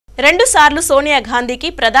2 సార్లు సోనియా గాంధీకి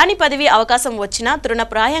ప్రధాని పదవి అవకాశం వచ్చినా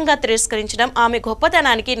తృణప్రాయంగా తిరస్కరించడం ఆమె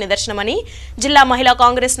గొప్పతనానికి నిదర్శనమని జిల్లా మహిళా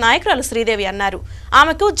కాంగ్రెస్ నాయకురాలు శ్రీదేవి అన్నారు.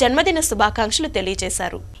 ఆమెకు జన్మదిన శుభాకాంక్షలు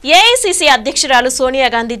తెలియజేశారు. ఏఐసీసీ అధ్యక్షురాలు సోనియా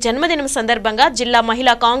గాంధీ జన్మదినం సందర్భంగా జిల్లా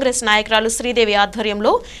మహిళా కాంగ్రెస్ నాయకురాలు శ్రీదేవి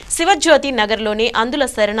ఆధ్వర్యంలో శివజ్యోతి నగర్లోని అందుల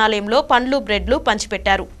శరణాలయంలో పండ్లు బ్రెడ్లు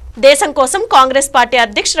పంచిపెట్టారు. దేశం కోసం కాంగ్రెస్ పార్టీ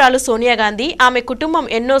అధ్యక్షురాలు సోనియా గాంధీ ఆమె కుటుంబం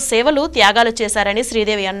ఎన్నో సేవలు త్యాగాలు చేశారని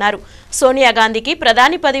శ్రీదేవి అన్నారు. సోనియా గాంధీకి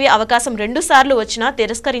ప్రధాని పదవి అవకాశం 2 సార్లు వచ్చినా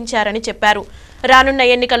తిరస్కరించారని చెప్పారు. రానున్న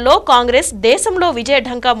ఎన్నికల్లో కాంగ్రెస్ దేశంలో విజయ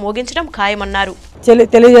ఢంకా మోగించడం ఖాయమన్నారు.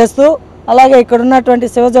 తెలియజేస్తూ అలాగే ఇక్కడ ఉన్నటువంటి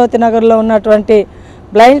శివజ్యోతి నగర్లో ఉన్నటువంటి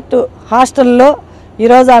బ్లైండ్ హాస్టల్లో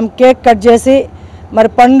ఈరోజు ఆమె కేక్ కట్ చేసి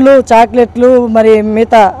మరి పండ్లు చాక్లెట్లు మరి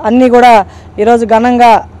మిగతా అన్నీ కూడా ఈరోజు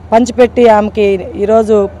ఘనంగా పంచిపెట్టి ఆమెకి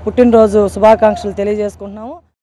ఈరోజు పుట్టినరోజు శుభాకాంక్షలు తెలియజేసుకుంటున్నాము.